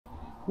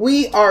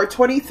We are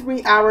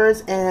 23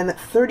 hours and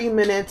 30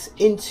 minutes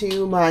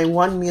into my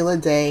 1 meal a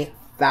day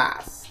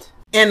fast.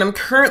 And I'm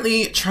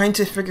currently trying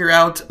to figure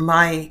out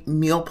my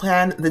meal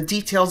plan, the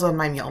details of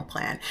my meal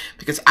plan.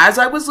 Because as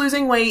I was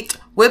losing weight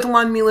with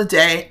 1 meal a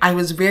day, I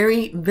was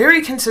very,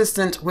 very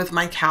consistent with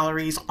my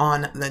calories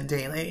on the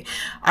daily.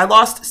 I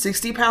lost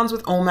 60 pounds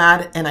with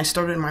OMAD and I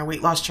started my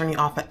weight loss journey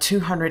off at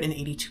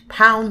 282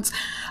 pounds.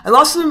 I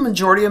lost the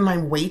majority of my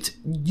weight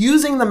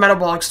using the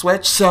metabolic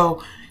switch.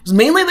 So it was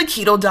mainly the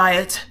keto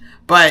diet.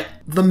 But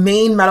the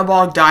main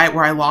metabolic diet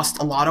where I lost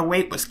a lot of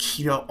weight was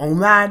Keto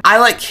OMAD. I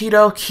like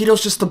keto.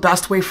 Keto's just the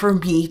best way for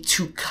me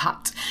to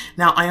cut.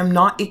 Now, I am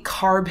not a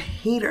carb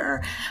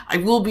hater. I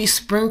will be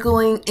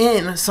sprinkling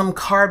in some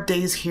carb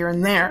days here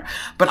and there,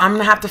 but I'm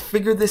gonna have to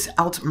figure this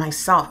out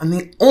myself. And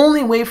the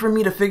only way for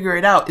me to figure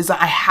it out is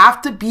that I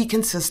have to be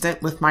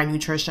consistent with my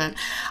nutrition.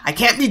 I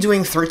can't be doing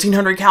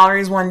 1,300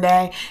 calories one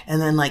day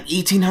and then like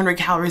 1,800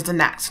 calories the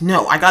next.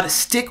 No, I gotta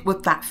stick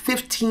with that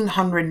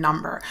 1,500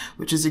 number,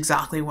 which is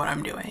exactly what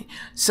I'm doing.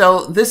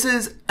 So this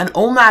is an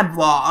OMAD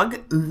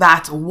vlog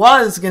that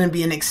was going to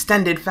be an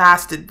extended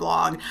fasted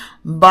vlog,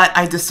 but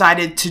I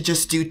decided to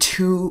just do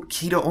 2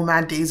 Keto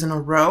OMAD days in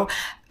a row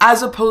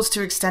as opposed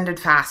to extended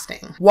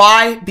fasting.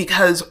 Why?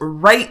 Because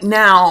right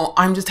now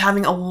I'm just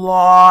having a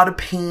lot of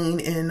pain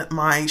in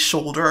my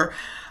shoulder.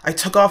 I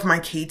took off my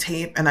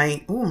K-tape and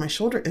my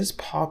shoulder is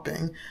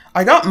popping.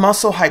 I got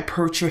muscle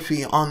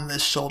hypertrophy on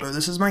this shoulder.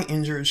 This is my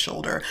injured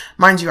shoulder.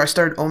 Mind you, I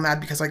started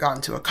OMAD because I got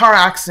into a car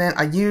accident.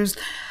 I used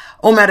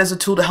OMAD as a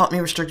tool to help me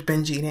restrict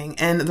binge eating.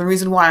 And the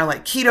reason why I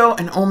like keto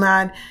and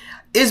OMAD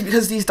is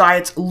because these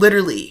diets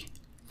literally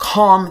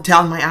calm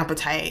down my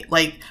appetite.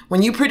 Like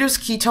when you produce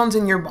ketones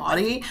in your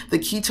body, the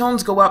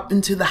ketones go up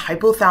into the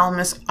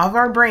hypothalamus of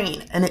our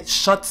brain and it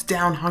shuts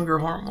down hunger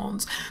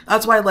hormones.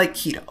 That's why I like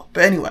keto.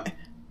 But anyway,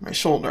 my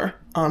shoulder.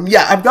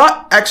 Yeah, I've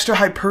got extra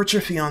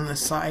hypertrophy on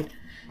this side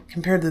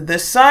compared to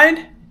this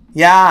side.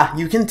 Yeah,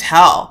 you can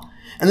tell.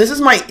 And this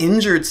is my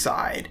injured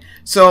side.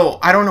 So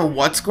I don't know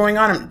what's going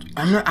on.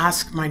 I'm going to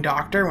ask my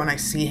doctor when I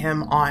see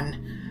him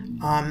on,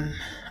 I'm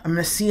going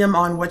to see him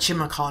on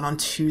whatchamacallit on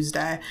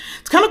Tuesday.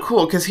 It's kind of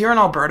cool because here in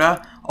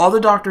Alberta, all the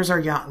doctors are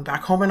young.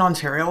 Back home in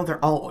Ontario,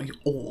 they're all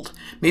old.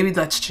 Maybe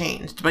that's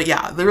changed. But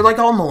yeah, they're like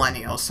all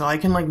millennials. So I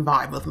can like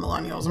vibe with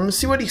millennials. I'm going to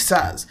see what he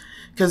says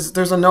because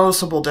there's a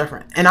noticeable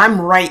difference. And I'm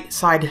right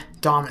side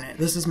dominant.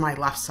 This is my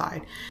left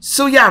side.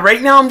 So yeah,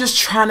 right now I'm just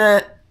trying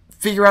to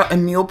figure out a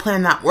meal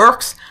plan that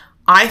works.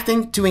 I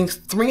think doing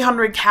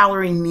 300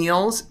 calorie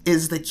meals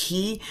is the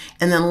key.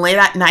 And then late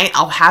at night,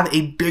 I'll have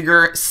a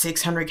bigger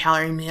 600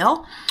 calorie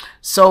meal.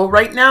 So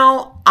right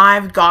now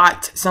I've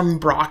got some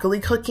broccoli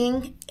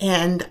cooking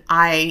and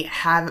I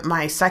have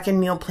my second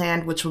meal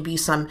planned, which will be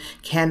some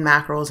canned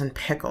mackerels and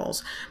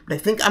pickles. But I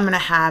think I'm going to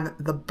have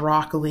the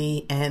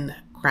broccoli and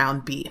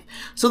ground beef.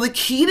 So the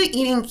key to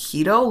eating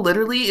keto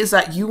literally is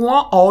that you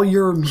want all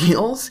your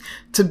meals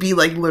to be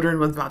like littered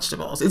with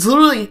vegetables. It's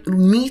literally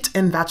meat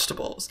and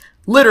vegetables.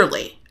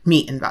 Literally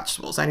meat and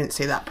vegetables. I didn't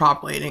say that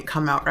properly. It didn't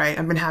come out right.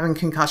 I've been having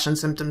concussion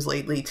symptoms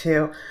lately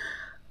too.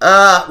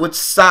 Which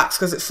sucks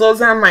because it slows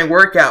down my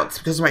workouts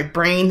because my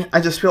brain,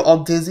 I just feel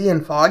all dizzy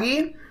and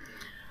foggy.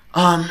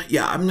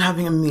 Yeah, I'm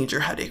having a major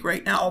headache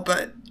right now,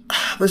 but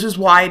this is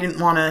why I didn't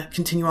want to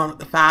continue on with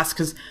the fast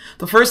because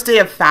the first day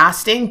of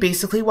fasting,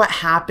 basically what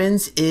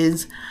happens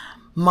is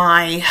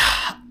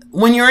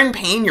when you're in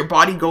pain, your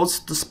body goes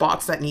to the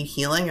spots that need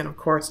healing. And of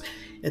course,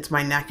 it's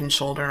my neck and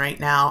shoulder right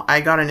now. I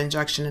got an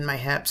injection in my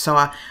hip. So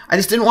I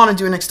just didn't want to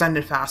do an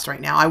extended fast right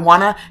now. I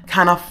want to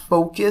kind of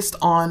focus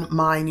on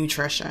my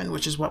nutrition,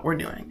 which is what we're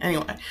doing.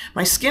 Anyway,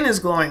 my skin is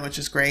glowing, which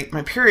is great.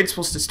 My period's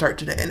supposed to start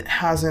today and it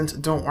hasn't.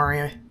 Don't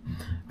worry.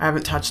 I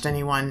haven't touched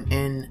anyone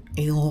in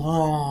a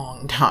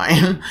long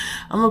time.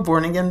 I'm a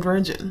born again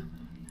virgin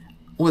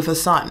with a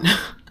son.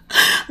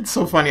 It's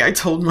so funny. I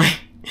told my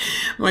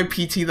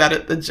PT that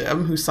at the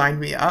gym who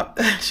signed me up.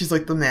 She's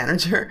like the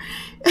manager.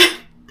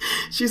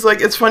 She's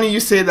like, it's funny you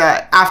say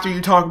that after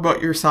you talk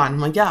about your son. I'm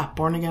like, yeah,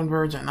 born again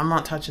virgin. I'm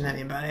not touching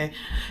anybody.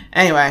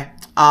 Anyway,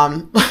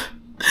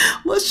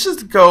 let's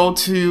just go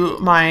to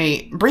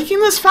my breaking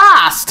this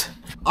fast.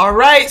 All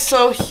right,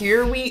 so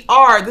here we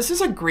are. This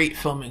is a great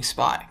filming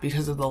spot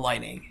because of the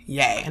lighting.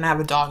 Yay, and I have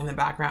a dog in the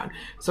background.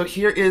 So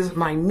here is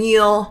my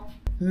meal.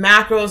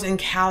 Macros and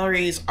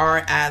calories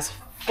are as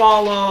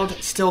followed.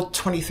 Still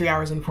 23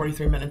 hours and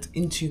 43 minutes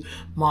into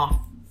my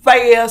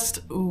fast.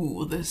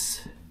 Ooh,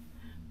 this...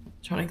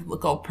 trying to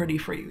look all pretty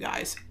for you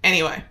guys.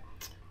 Anyway,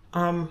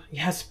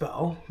 yes,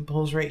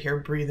 Bo's right here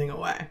breathing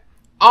away.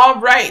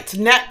 All right,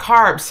 net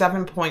carbs,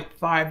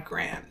 7.5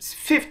 grams,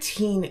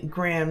 15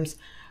 grams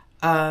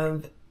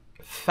of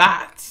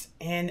fats,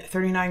 and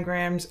 39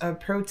 grams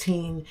of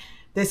protein.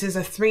 This is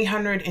a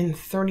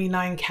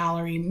 339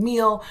 calorie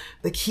meal.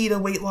 The key to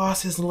weight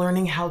loss is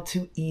learning how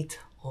to eat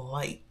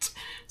light.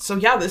 So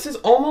yeah, this is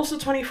almost a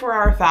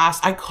 24-hour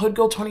fast. I could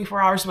go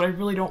 24 hours, but I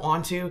really don't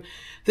want to.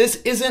 This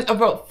isn't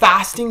about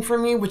fasting for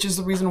me, which is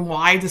the reason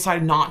why I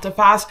decided not to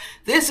fast.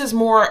 This is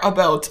more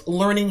about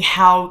learning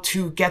how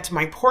to get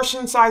my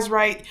portion size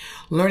right,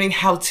 learning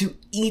how to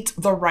eat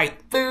the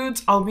right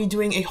foods. I'll be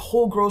doing a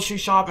whole grocery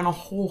shop and a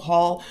whole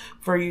haul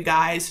for you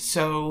guys,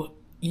 so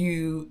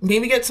you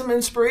maybe get some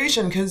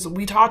inspiration, because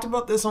we talked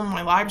about this on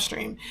my live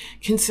stream.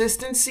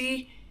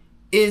 Consistency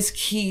is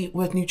key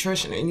with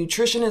nutrition, and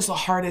nutrition is the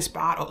hardest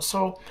battle.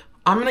 So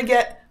I'm going to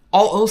get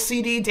all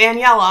OCD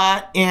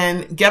Daniella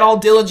and get all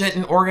diligent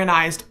and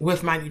organized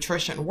with my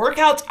nutrition.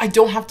 Workouts, I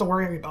don't have to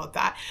worry about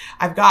that.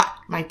 I've got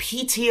my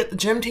PT at the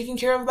gym taking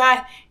care of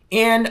that,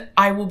 and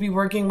I will be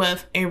working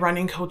with a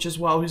running coach as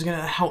well, who's going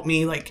to help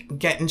me like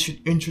get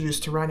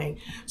introduced to running.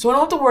 So I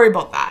don't have to worry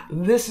about that.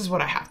 This is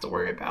what I have to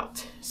worry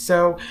about.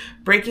 So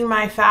breaking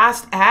my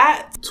fast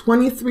at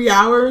 23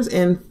 hours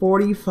and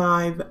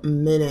 45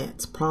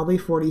 minutes, probably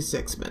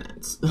 46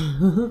 minutes.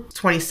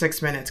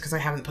 26 minutes because I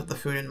haven't put the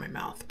food in my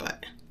mouth,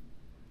 but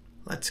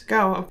let's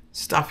go.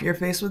 Stuff your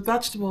face with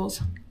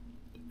vegetables.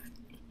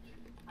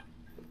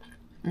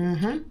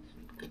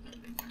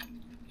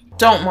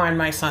 Don't mind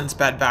my son's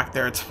bed back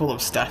there. It's full of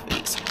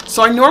stuffies.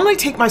 So I normally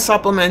take my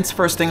supplements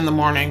first thing in the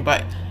morning,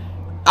 but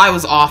I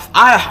was off.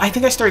 I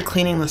think I started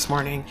cleaning this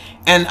morning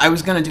and I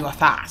was going to do a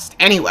fast.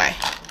 Anyway,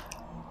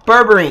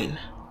 Berberine.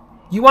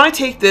 You want to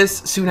take this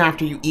soon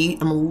after you eat.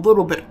 I'm a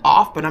little bit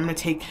off, but I'm going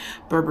to take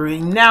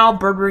Berberine now.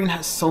 Berberine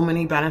has so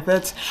many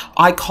benefits.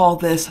 I call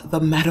this the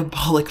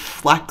Metabolic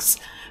Flex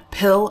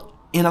pill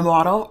in a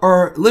bottle,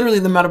 or literally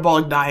the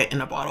metabolic diet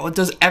in a bottle. It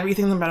does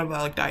everything the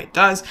metabolic diet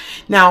does.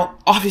 Now,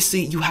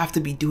 obviously, you have to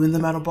be doing the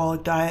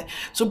metabolic diet.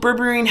 So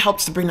Berberine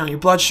helps to bring down your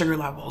blood sugar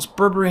levels.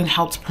 Berberine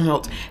helps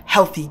promote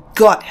healthy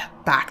gut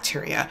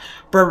bacteria.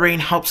 Berberine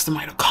helps the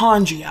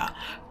mitochondria.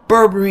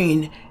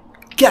 Berberine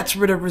gets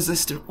rid of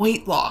resistant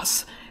weight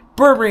loss.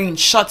 Berberine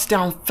shuts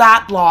down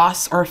fat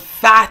loss or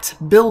fat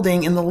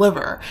building in the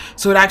liver.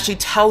 So it actually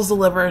tells the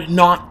liver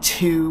not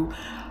to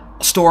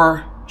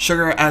store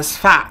sugar as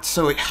fat,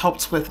 so it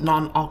helps with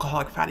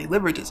non-alcoholic fatty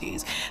liver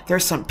disease.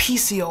 There's some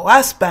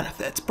PCOS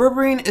benefits.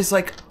 Berberine is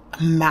like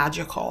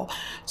magical.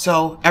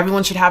 So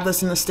everyone should have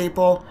this in the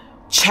staple.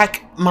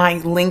 Check my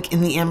link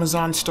in the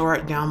Amazon store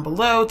down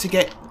below to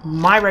get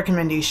my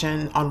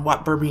recommendation on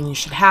what Berberine you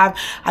should have.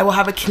 I will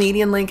have a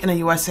Canadian link and a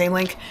USA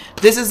link.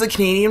 This is the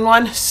Canadian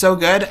one, so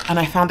good, and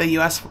I found a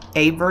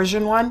USA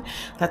version one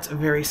that's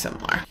very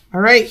similar.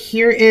 All right,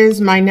 here is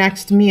my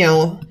next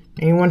meal.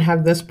 Anyone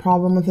have this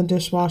problem with a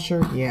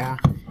dishwasher? Yeah,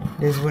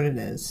 it is what it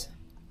is.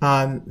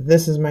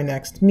 This is my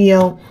next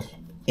meal.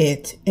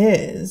 It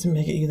is, I'm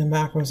gonna get you the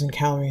macros and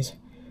calories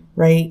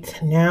right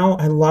now.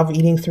 I love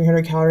eating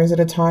 300 calories at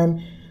a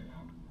time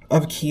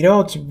of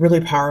keto. It's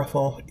really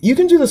powerful. You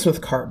can do this with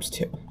carbs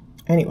too.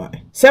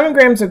 Anyway, 7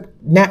 grams of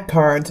net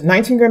carbs,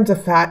 19 grams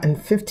of fat, and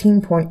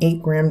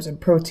 15.8 grams of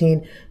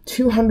protein,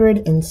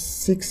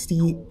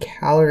 260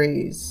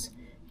 calories.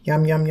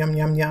 Yum, yum, yum,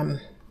 yum, yum.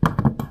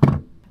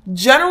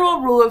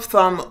 General rule of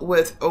thumb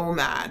with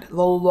OMAD,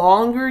 the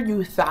longer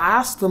you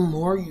fast, the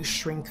more you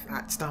shrink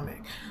that stomach.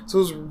 So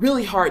it was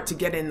really hard to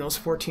get in those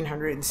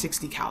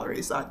 1,460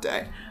 calories that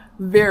day.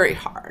 Very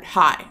hard.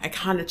 Hi, I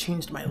kind of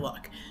changed my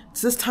look.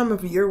 It's this time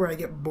of year where I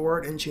get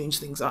bored and change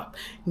things up.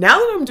 Now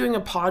that I'm doing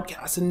a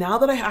podcast and now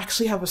that I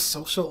actually have a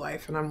social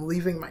life and I'm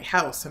leaving my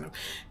house and I'm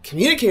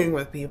communicating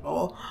with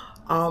people,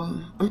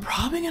 I'm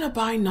probably going to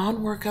buy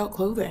non-workout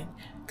clothing,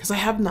 because I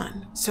have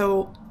none.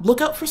 So look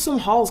out for some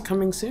hauls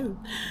coming soon.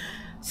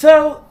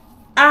 So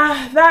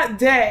that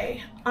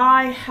day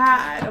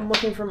I'm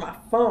looking for my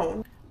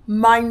phone,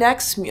 my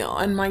next meal,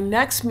 and my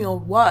next meal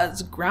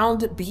was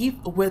ground beef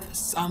with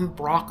some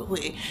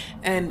broccoli.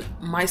 And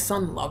my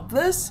son loved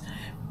this,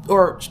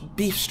 or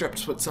beef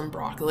strips with some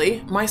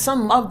broccoli. My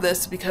son loved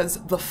this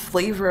because the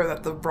flavor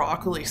that the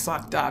broccoli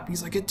sucked up,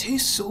 he's like, it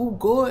tastes so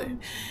good.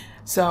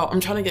 So I'm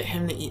trying to get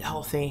him to eat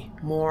healthy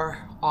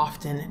more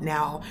often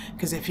now,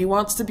 because if he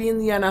wants to be in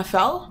the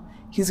NFL,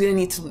 he's going to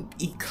need to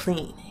eat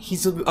clean.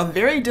 He's a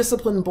very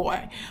disciplined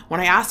boy. When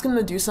I ask him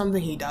to do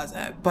something, he does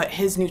it, but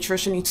his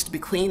nutrition needs to be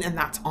clean, and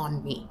that's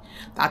on me.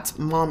 That's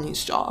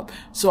mommy's job.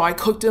 So I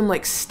cooked him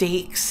like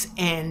steaks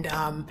and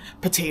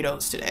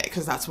potatoes today,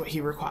 because that's what he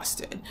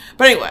requested.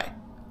 But anyway,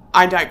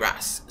 I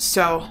digress.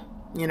 So,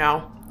 you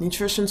know,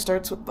 nutrition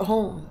starts with the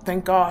home.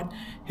 Thank God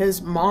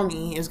his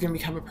mommy is going to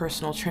become a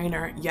personal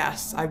trainer.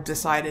 Yes, I've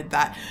decided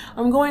that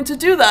I'm going to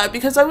do that,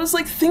 because I was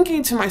like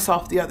thinking to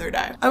myself the other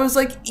day, I was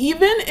like,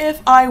 even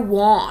if I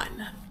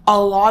won a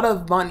lot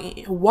of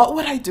money, what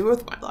would I do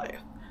with my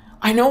life?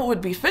 I know it would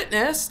be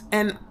fitness,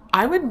 and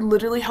I would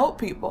literally help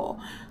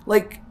people.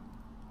 Like,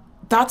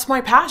 that's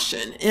my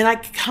passion. And I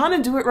kind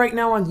of do it right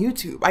now on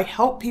YouTube. I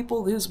help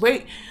people lose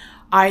weight.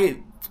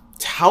 I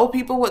tell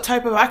people what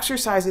type of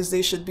exercises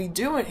they should be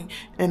doing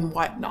and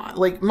whatnot.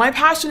 Like, my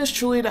passion is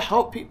truly to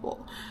help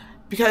people,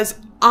 because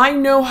I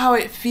know how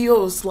it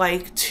feels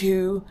like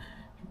to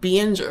be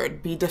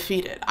injured, be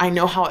defeated. I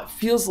know how it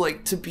feels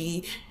like to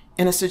be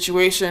in a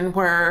situation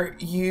where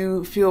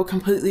you feel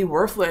completely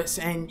worthless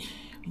and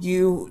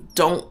you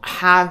don't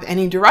have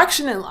any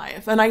direction in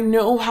life. And I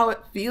know how it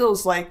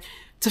feels like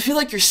to feel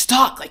like you're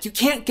stuck, like you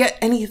can't get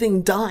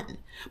anything done,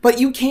 but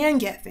you can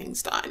get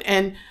things done.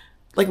 And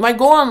like my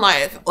goal in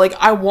life, like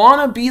I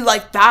want to be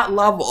like that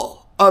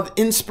level of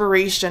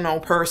inspirational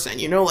person,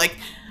 you know, like,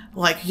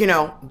 you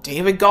know,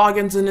 David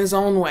Goggins in his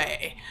own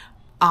way.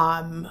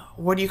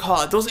 What do you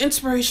call it? Those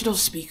inspirational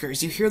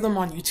speakers, you hear them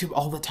on YouTube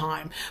all the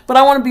time, but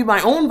I want to be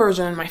my own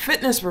version and my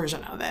fitness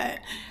version of it.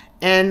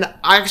 And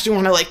I actually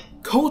want to like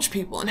coach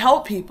people and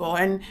help people.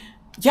 And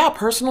yeah,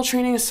 personal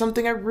training is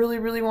something I really,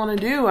 really want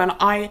to do. And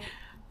I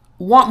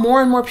want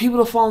more and more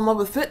people to fall in love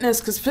with fitness,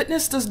 because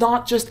fitness does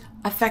not just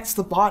affect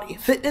the body.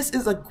 Fitness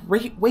is a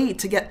great way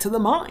to get to the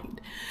mind.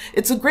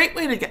 It's a great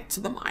way to get to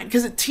the mind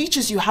because it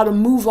teaches you how to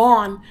move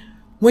on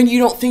when you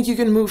don't think you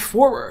can move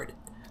forward.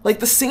 Like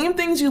the same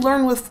things you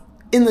learn with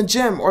in the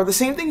gym, or the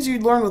same things you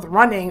learn with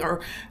running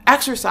or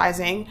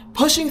exercising,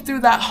 pushing through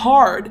that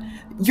hard,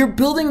 you're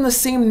building the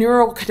same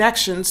neural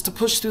connections to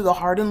push through the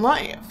hard in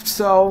life.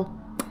 So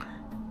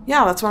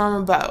yeah, that's what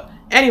I'm about.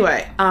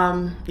 Anyway,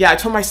 yeah, I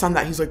told my son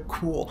that. He's like,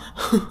 cool.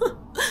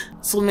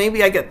 So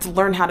maybe I get to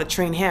learn how to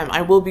train him.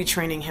 I will be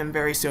training him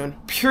very soon.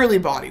 Purely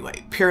body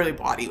weight, purely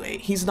body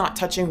weight. He's not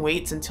touching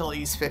weights until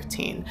he's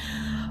 15.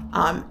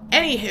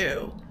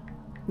 Anywho,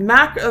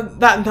 not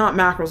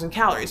macros and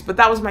calories, but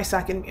that was my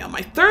second meal.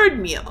 My third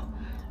meal,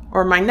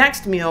 or my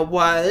next meal,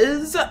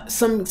 was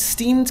some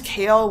steamed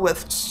kale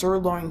with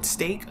sirloin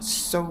steak.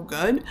 So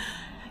good.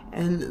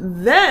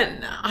 And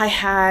then I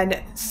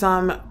had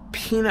some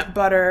peanut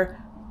butter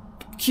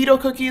keto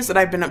cookies that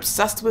I've been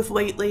obsessed with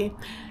lately.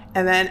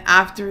 And then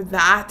after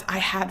that, I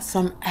had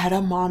some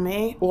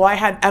edamame. Well, I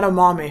had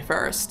edamame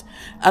first.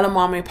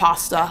 Edamame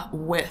pasta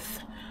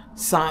with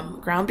some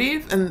ground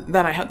beef, and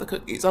then I had the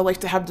cookies. I like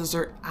to have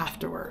dessert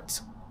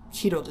afterwards.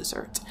 Keto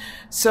dessert.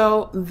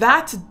 So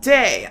that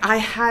day, I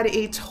had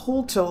a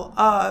total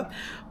of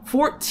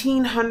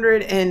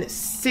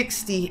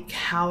 1,460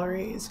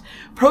 calories.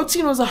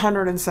 Protein was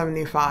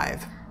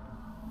 175.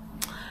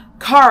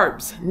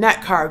 Carbs,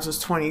 net carbs was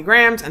 20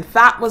 grams, and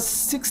fat was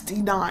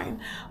 69.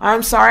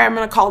 I'm sorry, I'm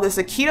going to call this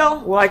a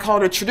keto. Will I call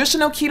it a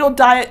traditional keto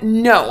diet?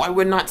 No, I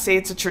would not say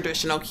it's a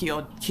traditional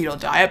keto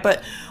diet,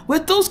 but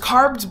with those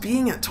carbs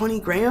being at 20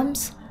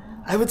 grams,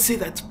 I would say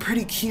that's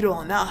pretty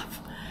keto enough.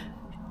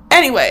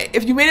 Anyway,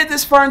 if you made it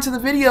this far into the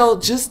video,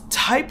 just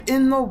type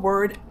in the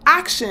word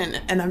action,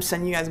 and I'm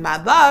sending you guys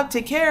mad love.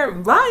 Take care.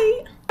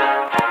 Bye.